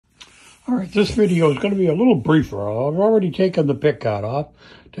All right, this video is going to be a little briefer. I've already taken the pick guard off,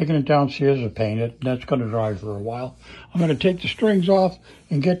 taken it downstairs to paint it, and that's going to dry for a while. I'm going to take the strings off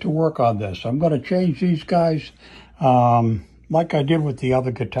and get to work on this. I'm going to change these guys like I did with the other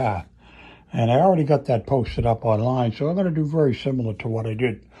guitar. And I already got that posted up online, so I'm going to do very similar to what I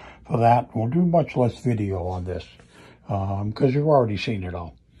did for that. We'll do much less video on this because you've already seen it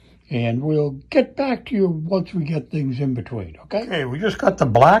all. And we'll get back to you once we get things in between, okay? Okay, we just got the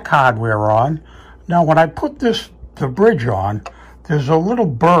black hardware on. Now, when I put the bridge on, there's a little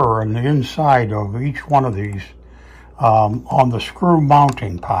burr on the inside of each one of these on the screw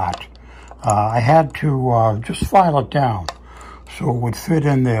mounting part. I had to just file it down so it would fit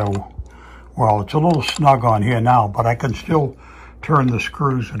in there. Well, it's a little snug on here now, but I can still turn the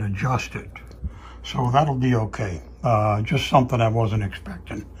screws and adjust it. So that'll be okay. Just something I wasn't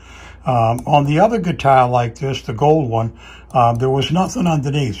expecting. On the other guitar like this, the gold one, there was nothing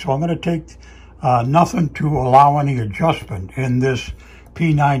underneath. So I'm going to take nothing to allow any adjustment in this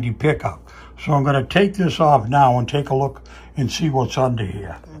P90 pickup. So I'm going to take this off now and take a look and see what's under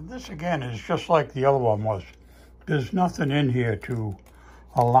here. And this again is just like the other one was. There's nothing in here to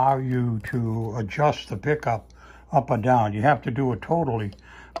allow you to adjust the pickup up or down. You have to do it totally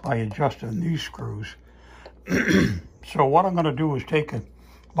by adjusting these screws. So what I'm going to do is take it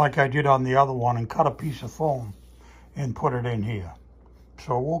like I did on the other one and cut a piece of foam and put it in here.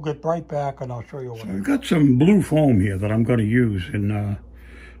 So we'll get right back and I'll show you what. So I've got some blue foam here that I'm going to use in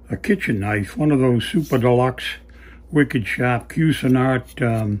a kitchen knife, one of those super deluxe wicked sharp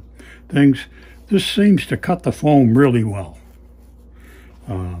Cuisinart things. This seems to cut the foam really well.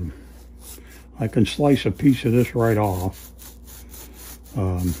 I can slice a piece of this right off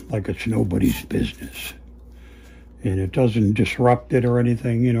like it's nobody's business. And it doesn't disrupt it or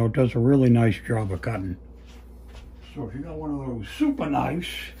anything, you know, it does a really nice job of cutting. So if you got one of those super knives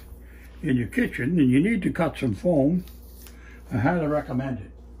in your kitchen and you need to cut some foam, I highly recommend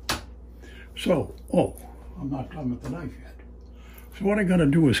it. So, I'm not done with the knife yet. So what I'm going to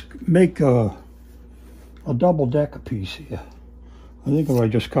do is make a double-decker piece here. I think if I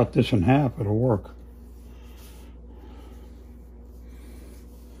just cut this in half, it'll work.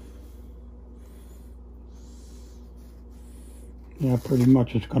 Yeah, pretty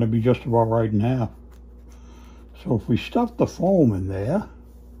much it's going to be just about right in half. So if we stuff the foam in there,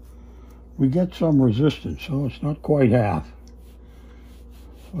 we get some resistance. So it's not quite half.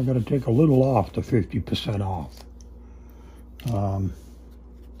 So I got to take a little off to 50% off. And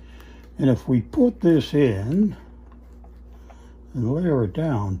if we put this in and layer it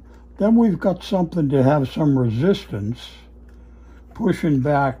down, then we've got something to have some resistance pushing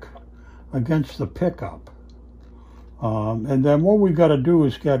back against the pickup. And then what we got to do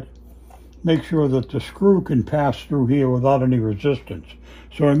is make sure that the screw can pass through here without any resistance.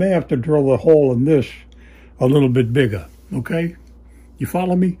 So I may have to drill a hole in this a little bit bigger, okay? You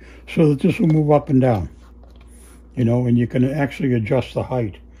follow me? So that this will move up and down, you know, and you can actually adjust the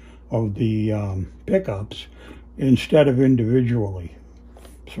height of the pickups instead of individually.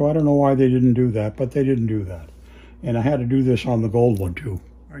 So I don't know why they didn't do that, but they didn't do that. And I had to do this on the gold one too.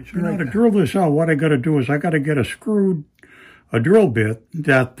 All right, so now to drill this out, what I got to do is I got to get a drill bit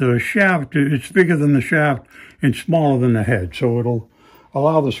that the shaft, it's bigger than the shaft and smaller than the head. So it'll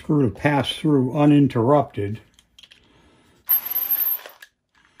allow the screw to pass through uninterrupted.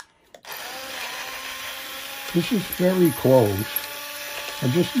 This is very close. I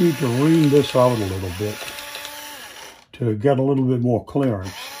just need to ream this out a little bit to get a little bit more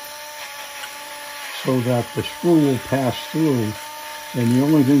clearance so that the screw will pass through, and the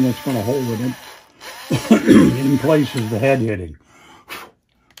only thing that's going to hold it in place is the head hitting.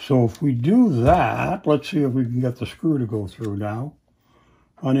 So if we do that, let's see if we can get the screw to go through now,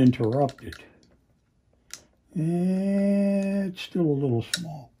 uninterrupted. It's still a little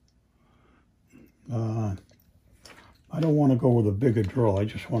small. I don't want to go with a bigger drill. I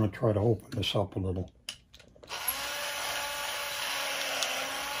just want to try to open this up a little.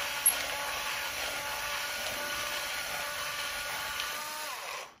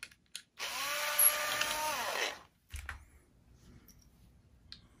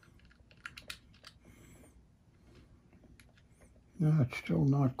 That's still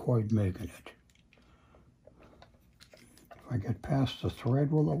not quite making it. If I get past the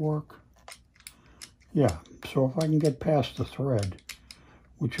thread, will it work? Yeah, so if I can get past the thread,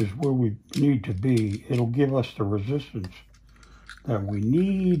 which is where we need to be, it'll give us the resistance that we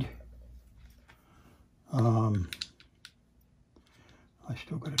need. I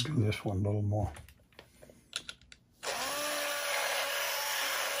still got to do this one a little more.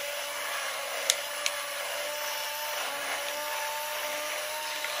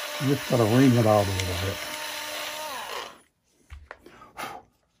 You just got to wring it out a little bit.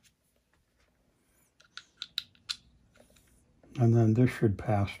 And then this should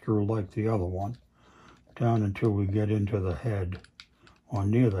pass through like the other one, down until we get into the head, or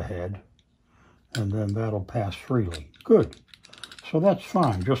near the head, and then that'll pass freely. Good. So that's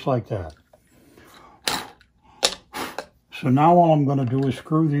fine, just like that. So now all I'm going to do is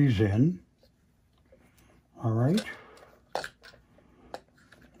screw these in. All right.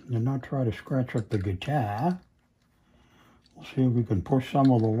 And not try to scratch up the guitar. We'll see if we can push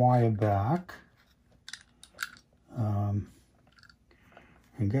some of the wire back.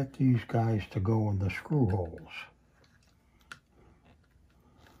 And get these guys to go in the screw holes.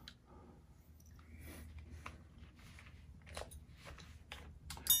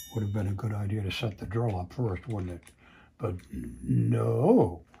 Would have been a good idea to set the drill up first, wouldn't it? But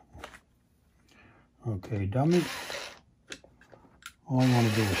no. Okay, dummy. All I want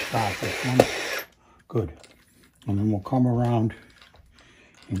to do is stop this one. Good. And then we'll come around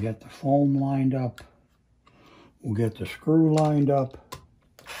and get the foam lined up. We'll get the screw lined up.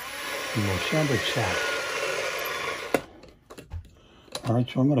 And we'll send it south. All right,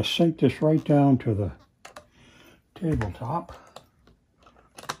 so I'm going to sink this right down to the tabletop.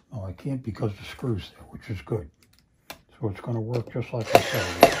 Oh, I can't because the screw's there, which is good. So it's going to work just like I said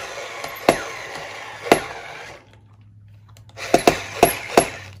it would.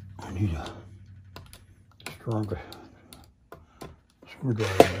 I need a stronger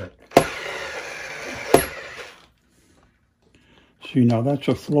screwdriver. See, now that's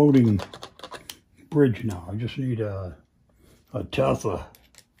a floating bridge now. I just need a tougher.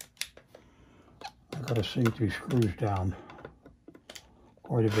 I got to sink these screws down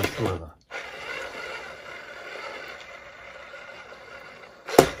quite a bit further.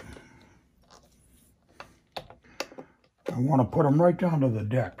 I want to put them right down to the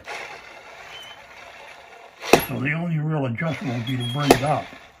deck. So the only real adjustment will be to bring it up,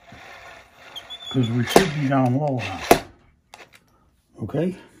 because we should be down low enough.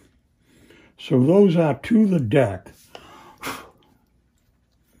 Okay, so those are to the deck.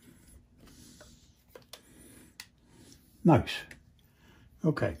 Nice.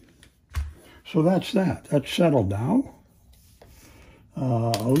 Okay, so that's that. That's settled now.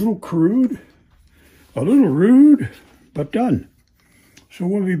 A little crude, a little rude, but done. So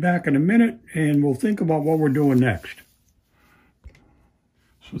we'll be back in a minute and we'll think about what we're doing next.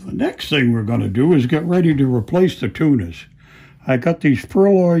 So the next thing we're going to do is get ready to replace the tuners. I got these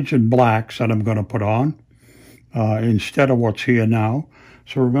pearloids and blacks that I'm going to put on instead of what's here now.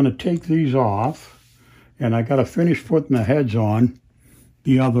 So we're going to take these off, and I got to finish putting the heads on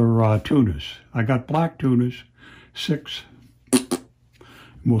the other tuners. I got black tuners, 6.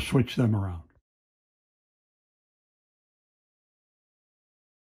 We'll switch them around.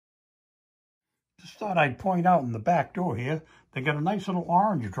 Just thought I'd point out in the back door here, they got a nice little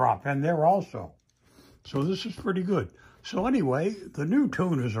orange drop in there also. So this is pretty good. So anyway, the new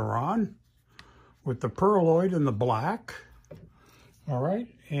tuners are on with the pearloid and the black. All right,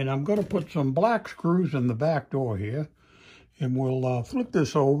 and I'm going to put some black screws in the back door here, and we'll flip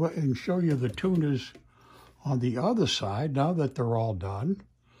this over and show you the tuners on the other side now that they're all done.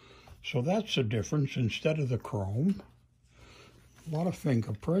 So that's the difference instead of the chrome. A lot of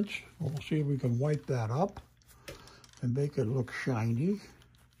fingerprints. We'll see if we can wipe that up and make it look shiny.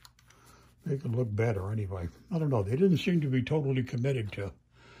 Make it look better anyway. I don't know. They didn't seem to be totally committed to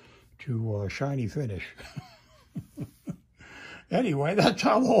shiny finish. Anyway, that's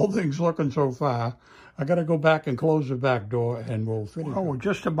how the whole thing's looking so far. I got to go back and close the back door and we'll finish. Oh, we're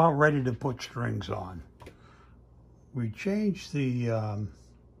just about ready to put strings on. We changed the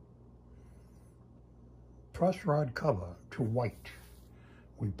truss rod cover to white.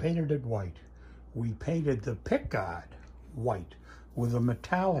 We painted it white. We painted the pickguard white with a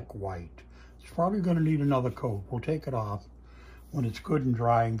metallic white. It's probably going to need another coat. We'll take it off when it's good and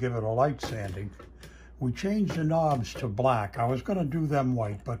dry and give it a light sanding. We changed the knobs to black. I was going to do them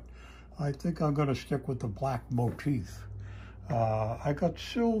white, but I think I'm going to stick with the black motif. I got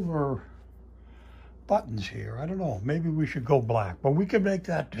silver buttons here. I don't know. Maybe we should go black, but we can make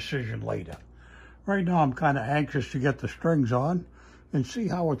that decision later. Right now, I'm kind of anxious to get the strings on and see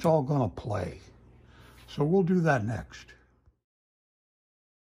how it's all going to play. So we'll do that next.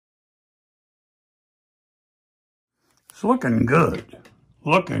 It's looking good.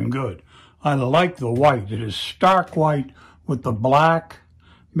 Looking good. I like the white. It is stark white with the black.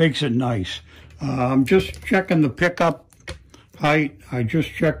 Makes it nice. I'm just checking the pickup height. I just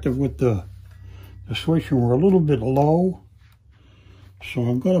checked it with the switch and we're a little bit low. So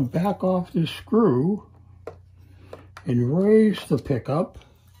I'm going to back off this screw and raise the pickup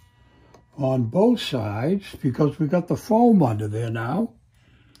on both sides because we got the foam under there now,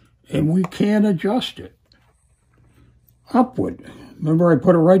 and we can adjust it upward. Remember, I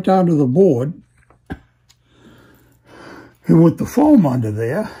put it right down to the board, and with the foam under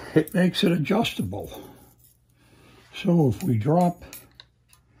there, it makes it adjustable. So if we drop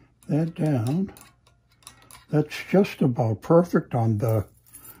that down, that's just about perfect on the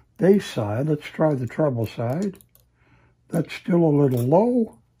bass side. Let's try the treble side. That's still a little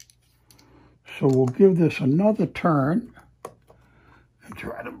low. So we'll give this another turn and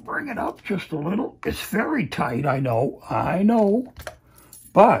try to bring it up just a little. It's very tight, I know,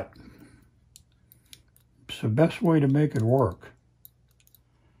 but it's the best way to make it work.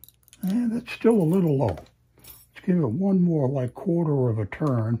 And that's still a little low. Let's give it one more, like, quarter of a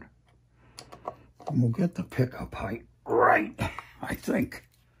turn, and we'll get the pickup height right, I think.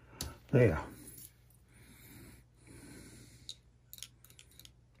 There.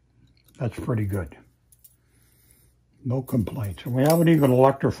 That's pretty good. No complaints. And we haven't even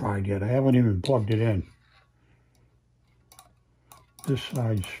electrified yet. I haven't even plugged it in. This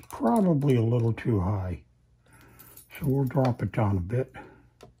side's probably a little too high. So we'll drop it down a bit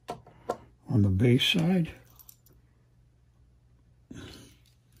on the bass side.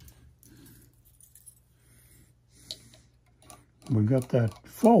 We got that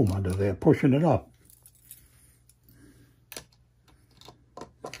foam under there pushing it up.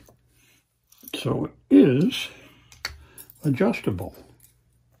 So it is adjustable.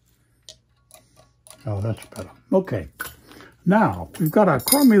 Oh, that's better. Okay. Now, we've got a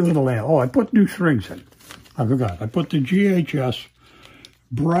crummy little amp. Oh, I put new strings in. I forgot. I put the GHS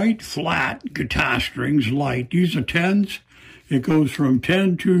bright flat guitar strings, light. These are 10s. It goes from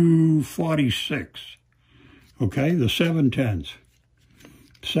 10 to 46. Okay, the 710s.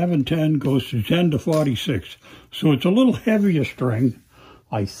 710 goes to 10 to 46. So it's a little heavier string,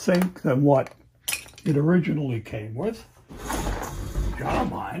 I think, than what it originally came with. I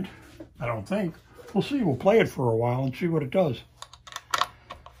don't mind. I don't think. We'll see. We'll play it for a while and see what it does.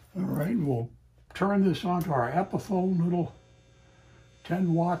 All right, we'll turn this onto our Epiphone little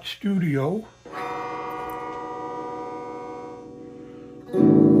 10-watt studio.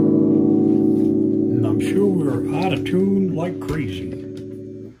 And I'm sure we're out of tune like crazy.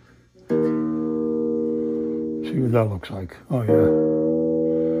 See what that looks like. Oh, yeah.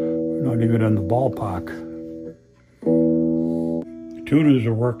 We're not even in the ballpark. The tuners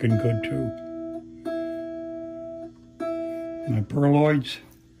are working good, too. My perloids.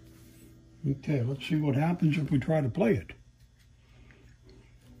 Okay, let's see what happens if we try to play it.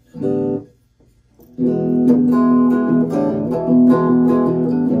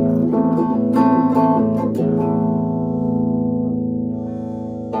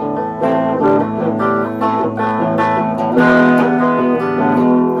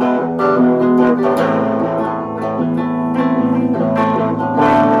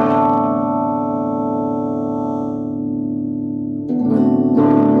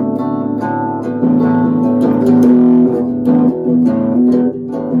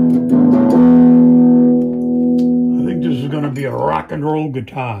 Be a rock and roll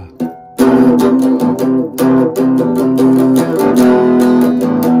guitar.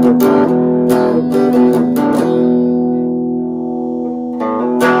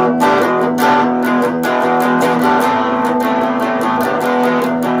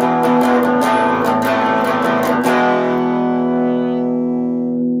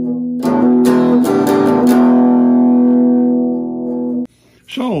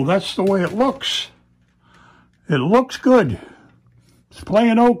 So that's the way it looks. It looks good. It's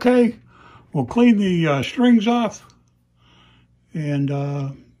playing okay. We'll clean the strings off and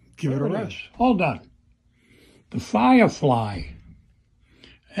give it a rest. All done. The Firefly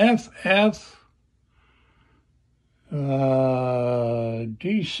FFDCS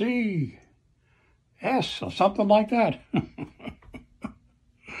or something like that.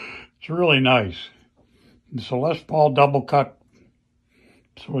 It's really nice. It's a Les Paul double cut.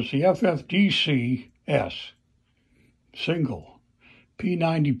 So it's the FFDCS single.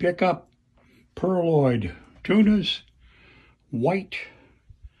 P90 pickup, perloid tuners, white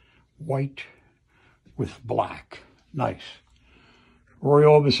with black. Nice. Roy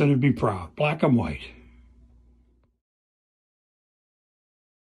Orbison would be proud. Black and white.